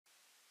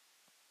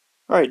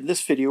All right, in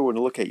this video we're going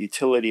to look at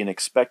utility and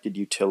expected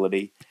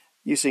utility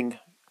using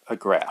a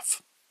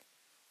graph.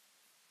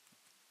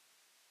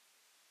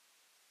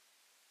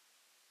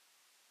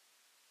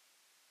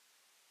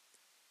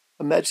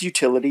 A med's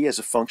utility as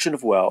a function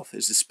of wealth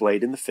is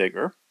displayed in the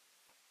figure.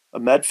 A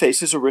med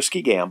faces a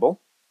risky gamble.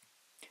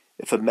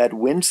 If a med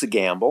wins the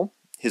gamble,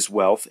 his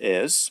wealth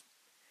is.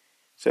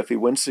 So if he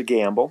wins the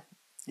gamble,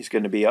 he's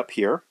going to be up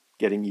here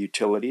getting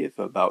utility of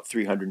about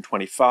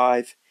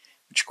 $325,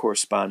 which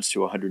corresponds to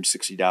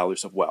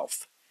 $160 of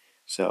wealth.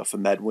 So if a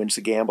med wins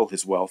the gamble,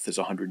 his wealth is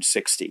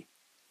 $160.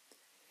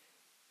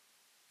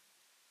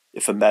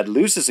 If a med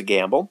loses a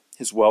gamble,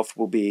 his wealth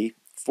will be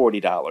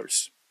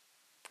 $40,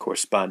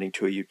 corresponding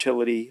to a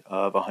utility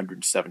of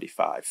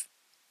 $175.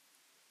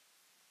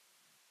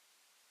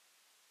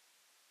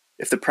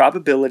 If the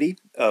probability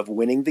of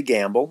winning the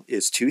gamble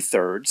is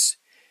 2/3,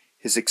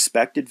 his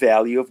expected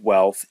value of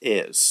wealth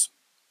is.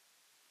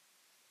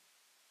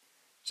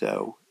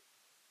 So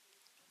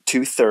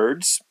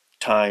 2/3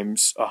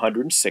 times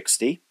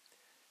 160,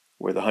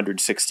 where the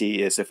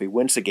 160 is if he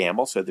wins the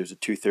gamble, so there's a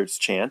 2/3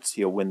 chance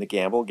he'll win the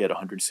gamble, get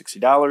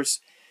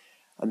 $160.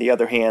 On the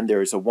other hand,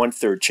 there is a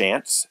 1/3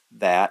 chance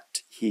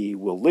that he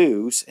will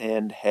lose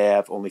and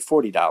have only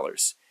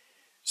 $40.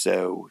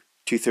 So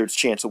 2/3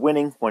 chance of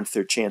winning,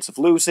 1/3 chance of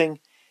losing,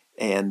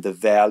 and the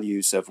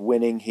values of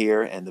winning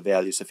here and the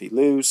values if he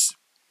loses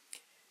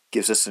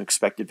gives us an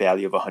expected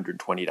value of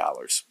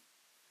 $120.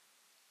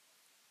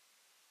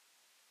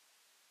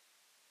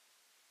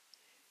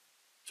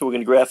 So we're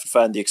going to graph and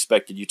find the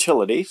expected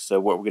utility. So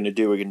what we're going to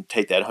do, we're going to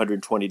take that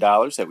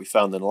 $120 that we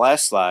found in the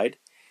last slide,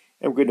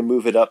 and we're going to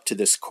move it up to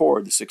this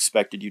chord, this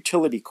expected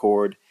utility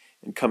chord,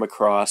 and come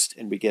across,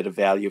 and we get a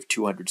value of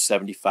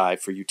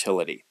 275 for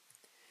utility.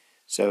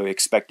 So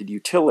expected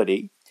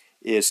utility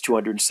is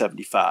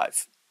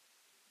 275.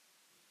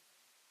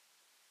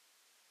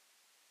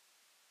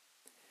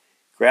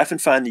 Graph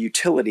and find the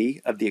utility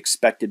of the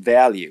expected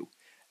value.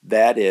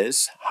 That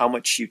is, how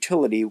much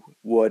utility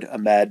would a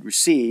med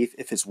receive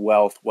if his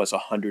wealth was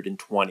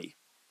 120?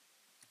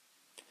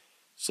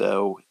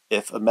 So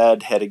if a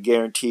med had a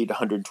guaranteed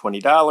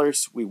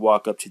 $120, we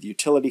walk up to the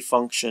utility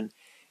function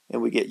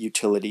and we get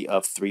utility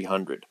of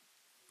 300.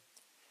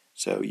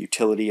 So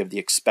utility of the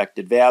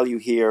expected value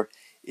here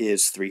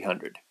is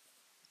 300.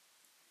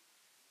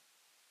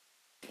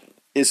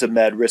 Is a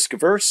med risk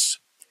averse?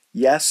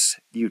 Yes,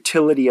 the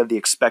utility of the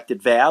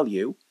expected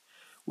value,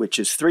 which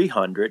is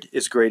 300,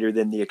 is greater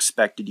than the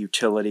expected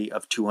utility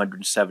of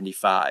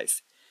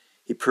 275.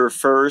 He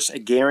prefers a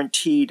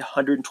guaranteed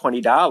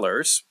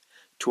 $120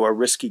 to a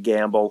risky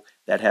gamble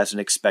that has an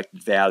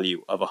expected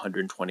value of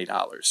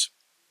 $120.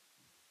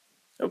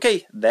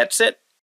 Okay, that's it.